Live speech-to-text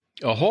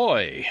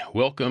Ahoy!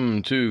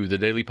 Welcome to the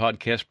Daily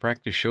Podcast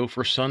Practice Show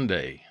for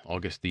Sunday,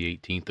 August the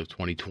 18th of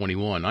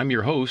 2021. I'm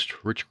your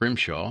host, Rich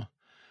Grimshaw,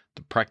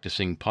 the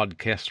practicing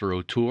podcaster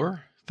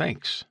auteur.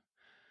 Thanks.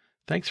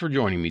 Thanks for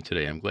joining me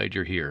today. I'm glad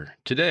you're here.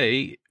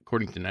 Today,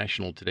 according to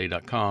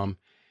nationaltoday.com,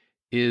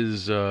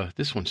 is,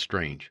 this one's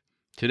strange.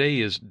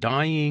 Today is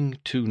Dying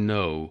to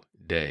Know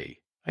Day.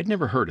 I'd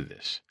never heard of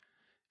this,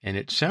 and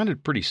it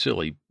sounded pretty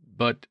silly,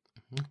 but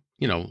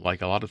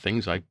like a lot of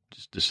things, I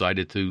just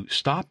decided to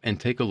stop and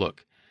take a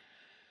look.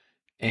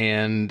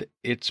 And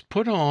it's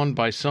put on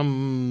by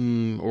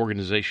some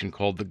organization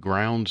called the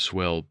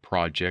Groundswell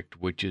Project,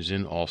 which is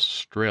in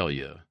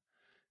Australia.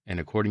 And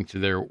according to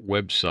their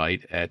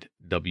website at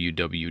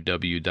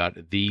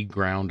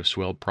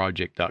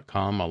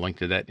www.thegroundswellproject.com, I'll link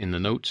to that in the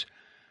notes,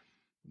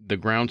 the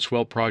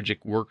Groundswell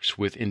Project works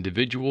with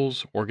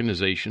individuals,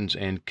 organizations,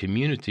 and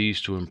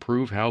communities to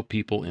improve how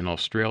people in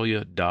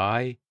Australia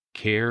die,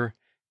 care,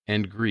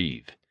 and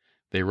grieve.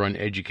 They run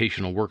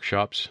educational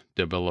workshops,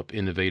 develop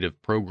innovative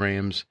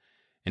programs,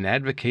 and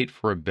advocate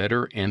for a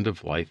better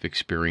end-of-life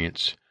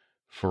experience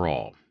for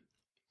all.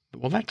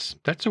 Well, that's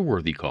a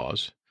worthy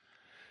cause.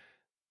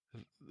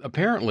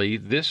 Apparently,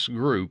 this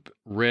group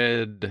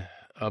read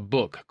a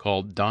book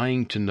called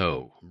Dying to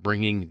Know,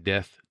 Bringing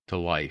Death to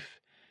Life,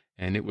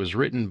 and it was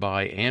written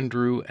by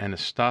Andrew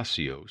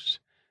Anastasios,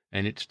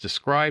 and it's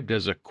described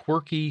as a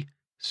quirky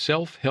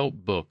self-help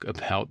book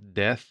about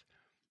death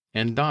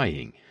and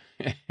dying.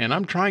 And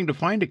I'm trying to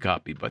find a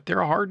copy, but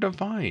they're hard to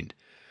find.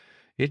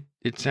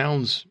 It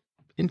sounds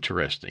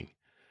interesting.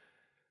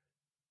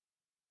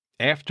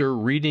 After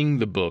reading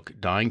the book,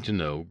 Dying to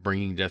Know,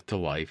 Bringing Death to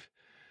Life,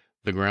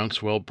 the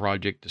Groundswell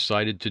Project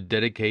decided to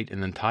dedicate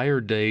an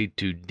entire day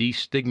to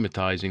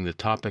destigmatizing the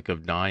topic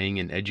of dying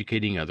and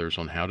educating others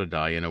on how to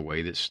die in a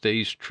way that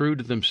stays true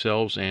to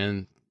themselves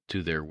and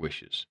to their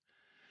wishes.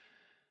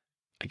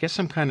 I guess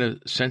I'm kind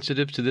of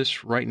sensitive to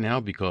this right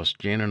now because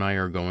Jan and I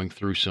are going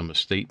through some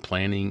estate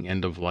planning,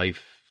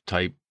 end-of-life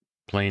type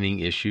planning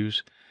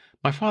issues.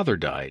 My father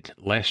died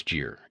last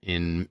year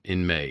in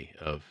May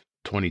of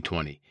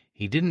 2020.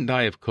 He didn't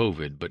die of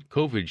COVID, but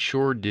COVID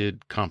sure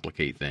did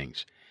complicate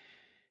things.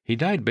 He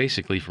died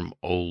basically from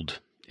old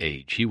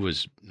age. He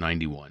was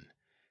 91,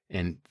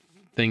 and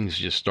things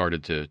just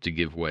started to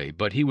give way.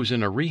 But he was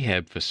in a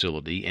rehab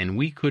facility, and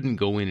we couldn't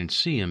go in and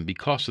see him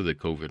because of the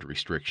COVID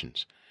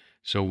restrictions.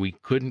 So we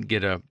couldn't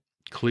get a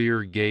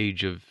clear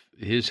gauge of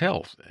his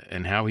health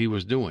and how he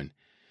was doing.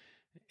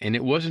 And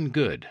it wasn't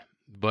good.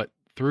 But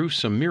through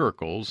some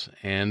miracles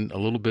and a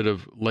little bit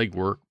of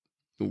legwork,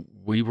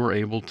 we were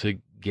able to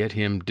get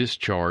him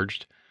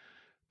discharged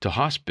to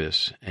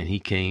hospice, and he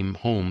came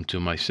home to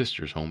my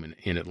sister's home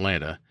in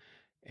Atlanta.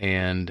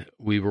 And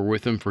we were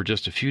with him for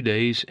just a few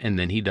days, and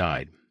then he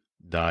died.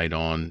 Died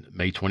on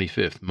May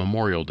 25th,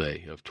 Memorial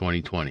Day of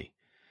 2020.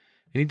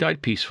 And he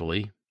died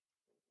peacefully.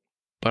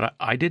 But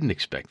I didn't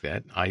expect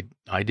that. I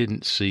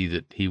didn't see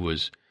that he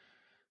was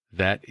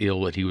that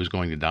ill that he was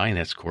going to die, and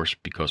that's, of course,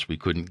 because we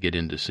couldn't get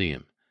in to see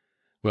him.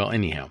 Well,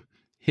 anyhow,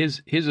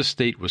 his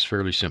estate was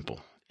fairly simple,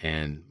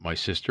 and my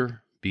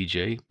sister,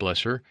 BJ,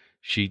 bless her,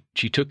 she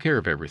took care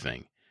of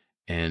everything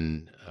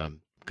and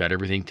got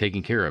everything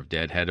taken care of.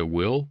 Dad had a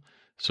will,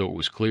 so it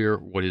was clear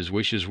what his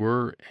wishes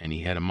were, and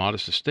he had a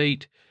modest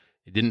estate.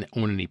 He didn't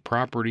own any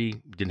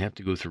property, didn't have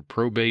to go through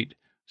probate,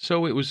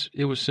 so it was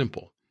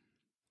simple.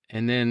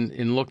 And then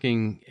in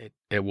looking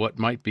at what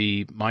might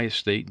be my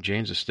estate,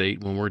 Jan's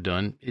estate, when we're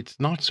done, it's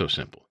not so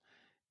simple.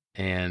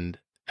 And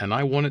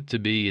I want it to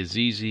be as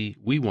easy,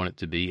 we want it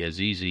to be as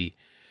easy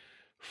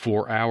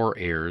for our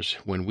heirs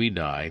when we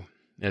die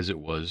as it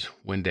was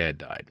when Dad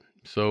died.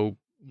 So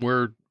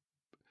we're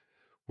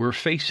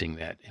facing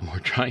that, and we're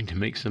trying to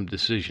make some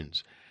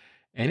decisions.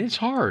 And it's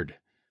hard.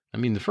 I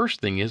mean, the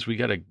first thing is we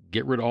got to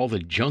get rid of all the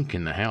junk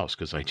in the house,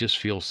 because I just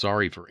feel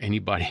sorry for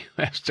anybody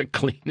who has to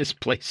clean this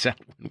place out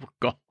when we're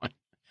gone.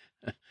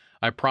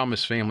 I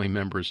promise family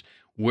members,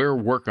 we're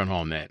working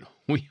on that.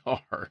 We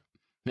are.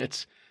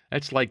 That's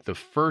like the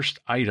first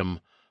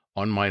item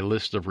on my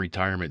list of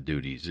retirement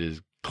duties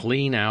is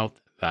clean out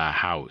the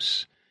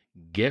house.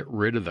 Get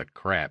rid of the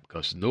crap,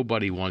 because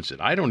nobody wants it.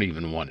 I don't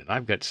even want it.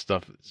 I've got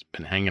stuff that's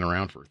been hanging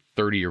around for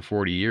 30 or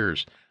 40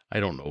 years.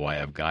 I don't know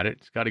why I've got it.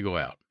 It's got to go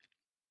out.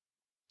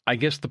 I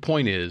guess the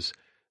point is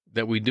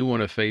that we do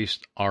want to face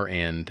our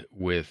end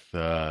with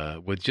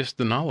just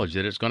the knowledge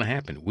that it's going to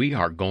happen. We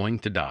are going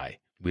to die.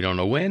 We don't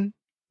know when,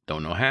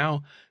 don't know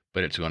how,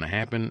 but it's going to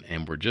happen,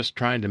 and we're just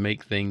trying to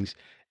make things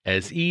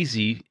as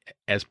easy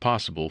as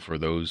possible for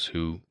those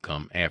who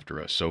come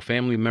after us. So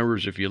family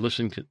members, if you're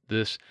listening to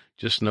this,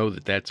 just know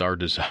that that's our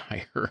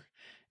desire,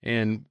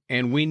 and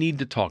we need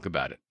to talk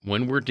about it.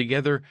 When we're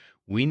together,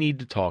 we need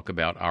to talk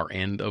about our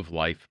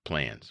end-of-life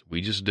plans. We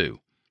just do.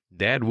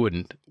 Dad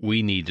wouldn't.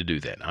 We need to do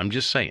that. I'm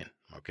just saying,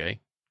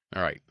 okay?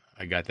 All right,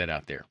 I got that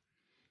out there.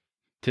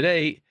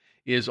 Today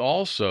is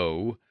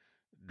also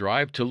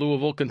Drive to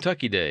Louisville,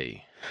 Kentucky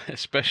Day,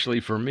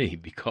 especially for me,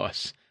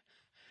 because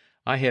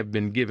I have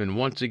been given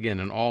once again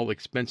an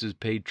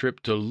all-expenses-paid trip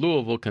to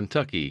Louisville,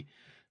 Kentucky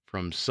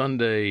from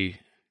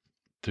Sunday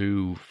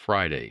to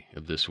Friday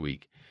of this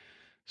week.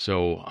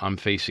 So I'm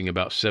facing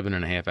about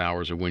 7.5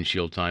 hours of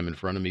windshield time in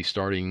front of me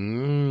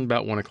starting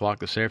about 1 o'clock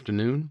this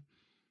afternoon,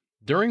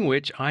 during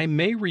which I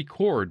may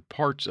record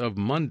parts of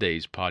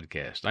Monday's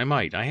podcast. I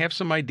might. I have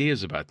some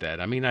ideas about that.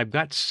 I mean, I've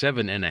got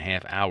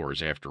 7.5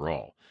 hours after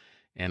all,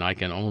 and I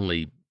can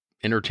only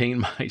entertain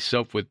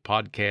myself with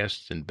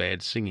podcasts and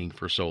bad singing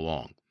for so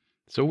long.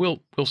 So we'll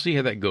see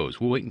how that goes.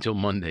 We'll wait until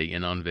Monday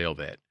and unveil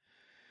that.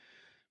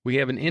 We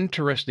have an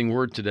interesting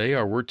word today.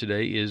 Our word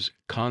today is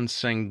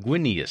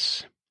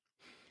consanguineous.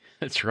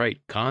 That's right,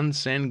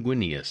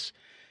 consanguineous.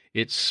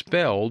 It's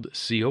spelled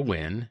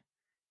Consanguineous.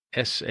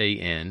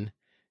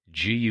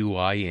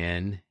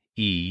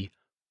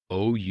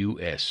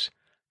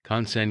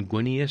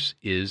 Consanguineous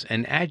is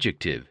an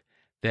adjective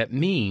that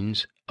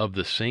means of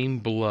the same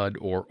blood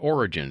or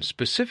origin.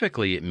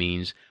 Specifically, it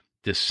means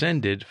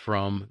descended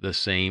from the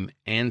same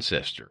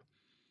ancestor.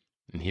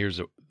 And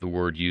here's the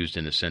word used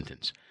in a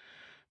sentence.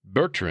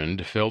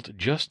 Bertrand felt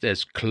just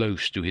as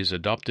close to his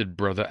adopted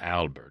brother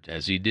Albert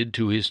as he did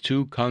to his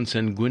two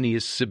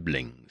consanguineous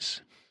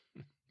siblings.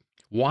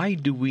 Why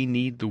do we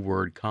need the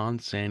word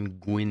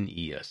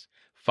consanguineous?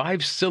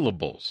 5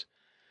 syllables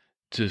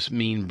to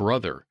mean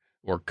brother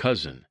or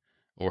cousin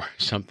or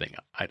something.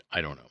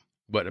 I don't know.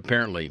 But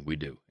apparently we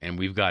do, and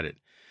we've got it.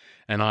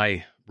 And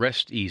I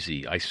rest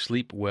easy. I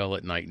sleep well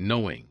at night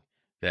knowing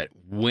that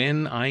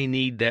when I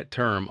need that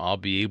term, I'll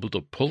be able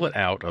to pull it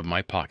out of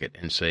my pocket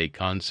and say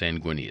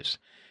consanguineous.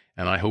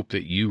 And I hope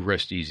that you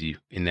rest easy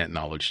in that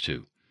knowledge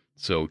too.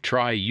 So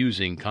try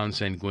using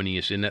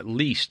consanguineous in at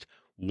least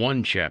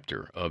one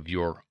chapter of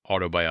your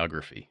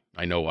autobiography.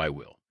 I know I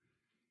will.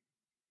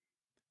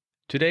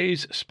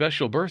 Today's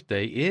special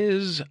birthday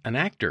is an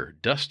actor,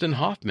 Dustin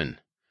Hoffman,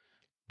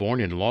 born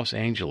in Los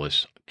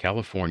Angeles,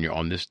 California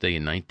on this day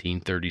in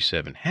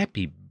 1937.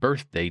 Happy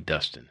birthday,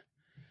 Dustin.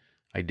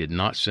 I did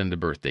not send a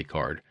birthday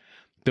card.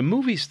 The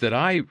movies that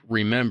I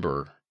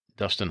remember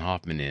Dustin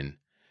Hoffman in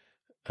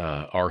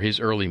are his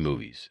early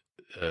movies,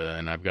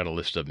 and I've got a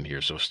list of them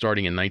here. So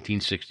starting in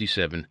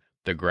 1967,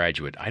 The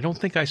Graduate. I don't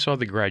think I saw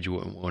The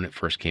Graduate when it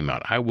first came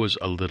out. I was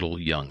a little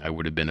young. I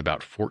would have been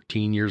about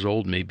 14 years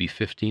old, maybe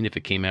 15 if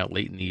it came out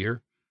late in the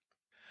year.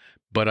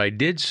 But I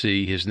did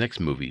see his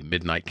next movie,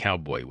 Midnight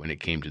Cowboy, when it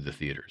came to the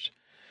theaters.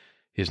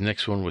 His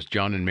next one was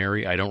John and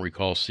Mary. I don't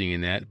recall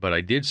seeing that, but I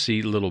did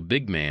see Little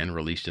Big Man,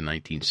 released in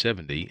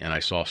 1970, and I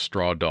saw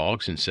Straw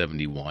Dogs in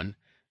 71.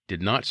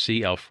 Did not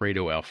see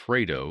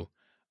Alfredo.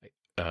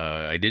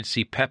 I did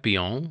see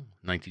Papillon,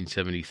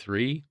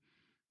 1973.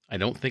 I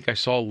don't think I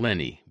saw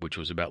Lenny, which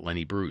was about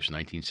Lenny Bruce,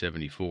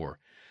 1974.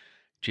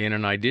 Jan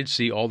and I did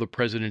see All the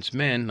President's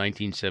Men,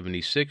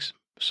 1976.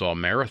 Saw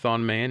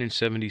Marathon Man in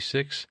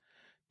 76.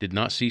 Did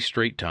not see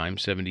Straight Time,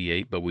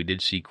 78, but we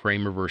did see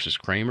Kramer versus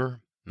Kramer,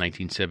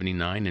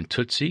 1979, and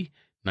Tootsie,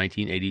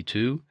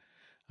 1982.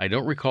 I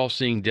don't recall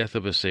seeing Death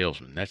of a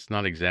Salesman. That's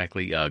not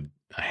exactly a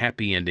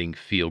happy ending,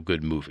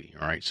 feel-good movie,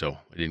 all right? So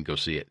I didn't go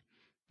see it.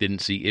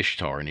 Didn't see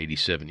Ishtar in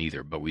 87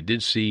 either, but we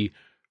did see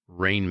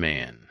Rain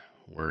Man,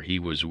 where he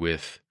was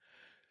with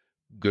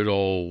good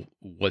old,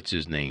 what's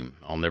his name?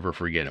 I'll never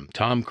forget him.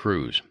 Tom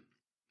Cruise.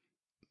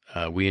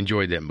 We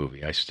enjoyed that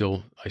movie. I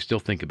still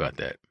think about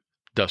that.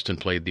 Dustin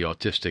played the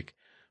autistic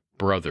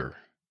brother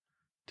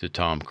to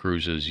Tom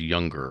Cruise's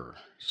younger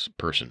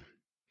person.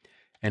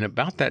 And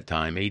about that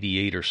time,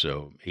 88 or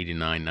so,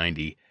 89,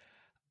 90,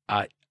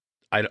 I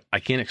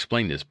can't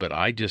explain this, but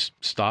I just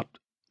stopped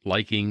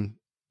liking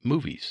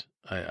movies.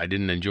 I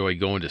didn't enjoy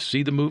going to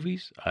see the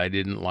movies. I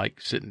didn't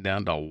like sitting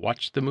down to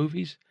watch the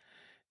movies.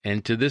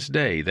 And to this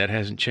day, that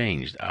hasn't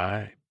changed.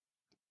 I'm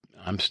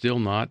still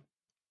not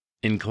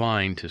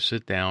inclined to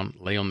sit down,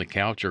 lay on the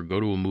couch, or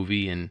go to a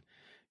movie and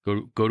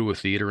go to a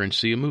theater and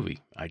see a movie.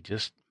 I'm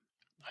just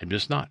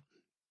not.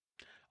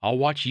 I'll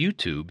watch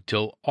YouTube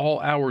till all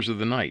hours of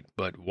the night,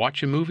 but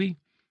watch a movie?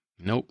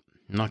 Nope,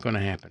 not going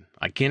to happen.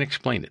 I can't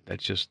explain it.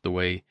 That's just the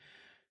way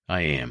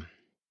I am.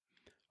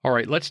 All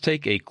right, let's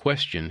take a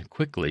question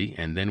quickly,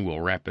 and then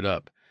we'll wrap it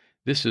up.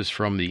 This is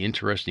from the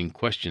interesting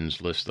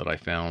questions list that I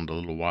found a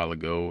little while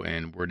ago,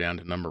 and we're down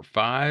to number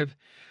 5.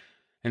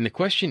 And the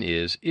question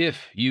is,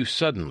 if you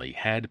suddenly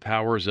had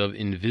powers of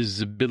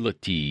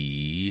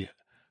invisibility,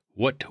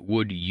 what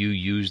would you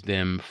use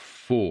them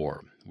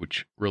for?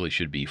 Which really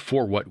should be,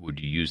 for what would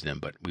you use them?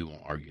 But we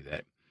won't argue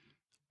that.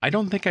 I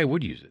don't think I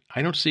would use it.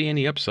 I don't see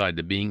any upside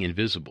to being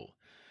invisible.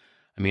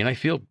 I mean, I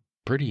feel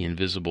pretty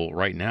invisible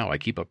right now. I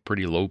keep a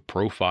pretty low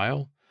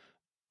profile.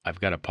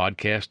 I've got a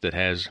podcast that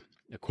has,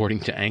 according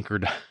to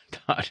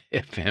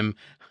Anchor.fm,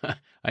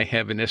 I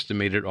have an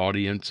estimated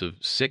audience of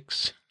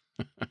 6.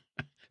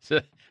 So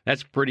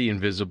that's pretty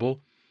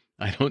invisible.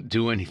 I don't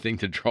do anything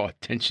to draw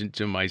attention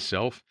to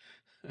myself.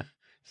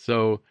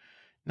 So,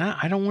 no,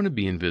 I don't want to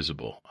be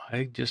invisible.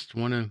 I just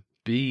want to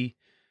be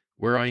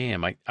where I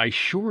am. I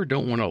sure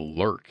don't want to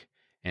lurk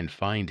and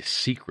find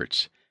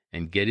secrets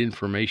and get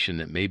information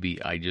that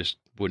maybe I just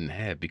wouldn't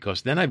have,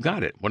 because then I've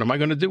got it. What am I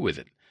going to do with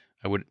it?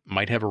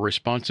 Might have a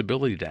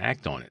responsibility to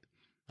act on it.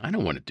 I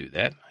don't want to do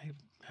that. I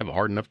have a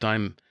hard enough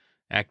time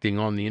acting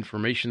on the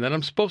information that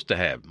I'm supposed to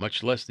have,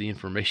 much less the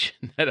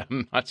information that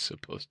I'm not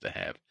supposed to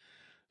have.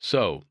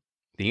 So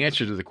the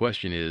answer to the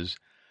question is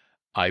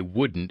I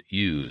wouldn't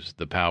use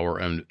the power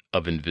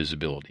of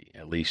invisibility.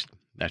 At least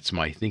that's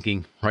my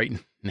thinking right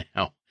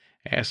now.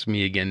 Ask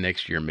me again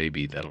next year.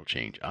 Maybe that'll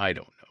change. I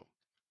don't know.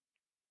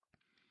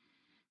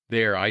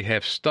 There, I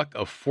have stuck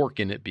a fork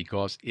in it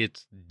because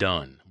it's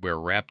done. We're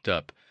wrapped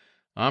up.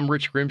 I'm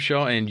Rich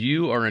Grimshaw, and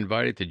you are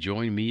invited to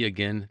join me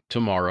again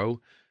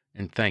tomorrow.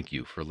 And thank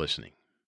you for listening.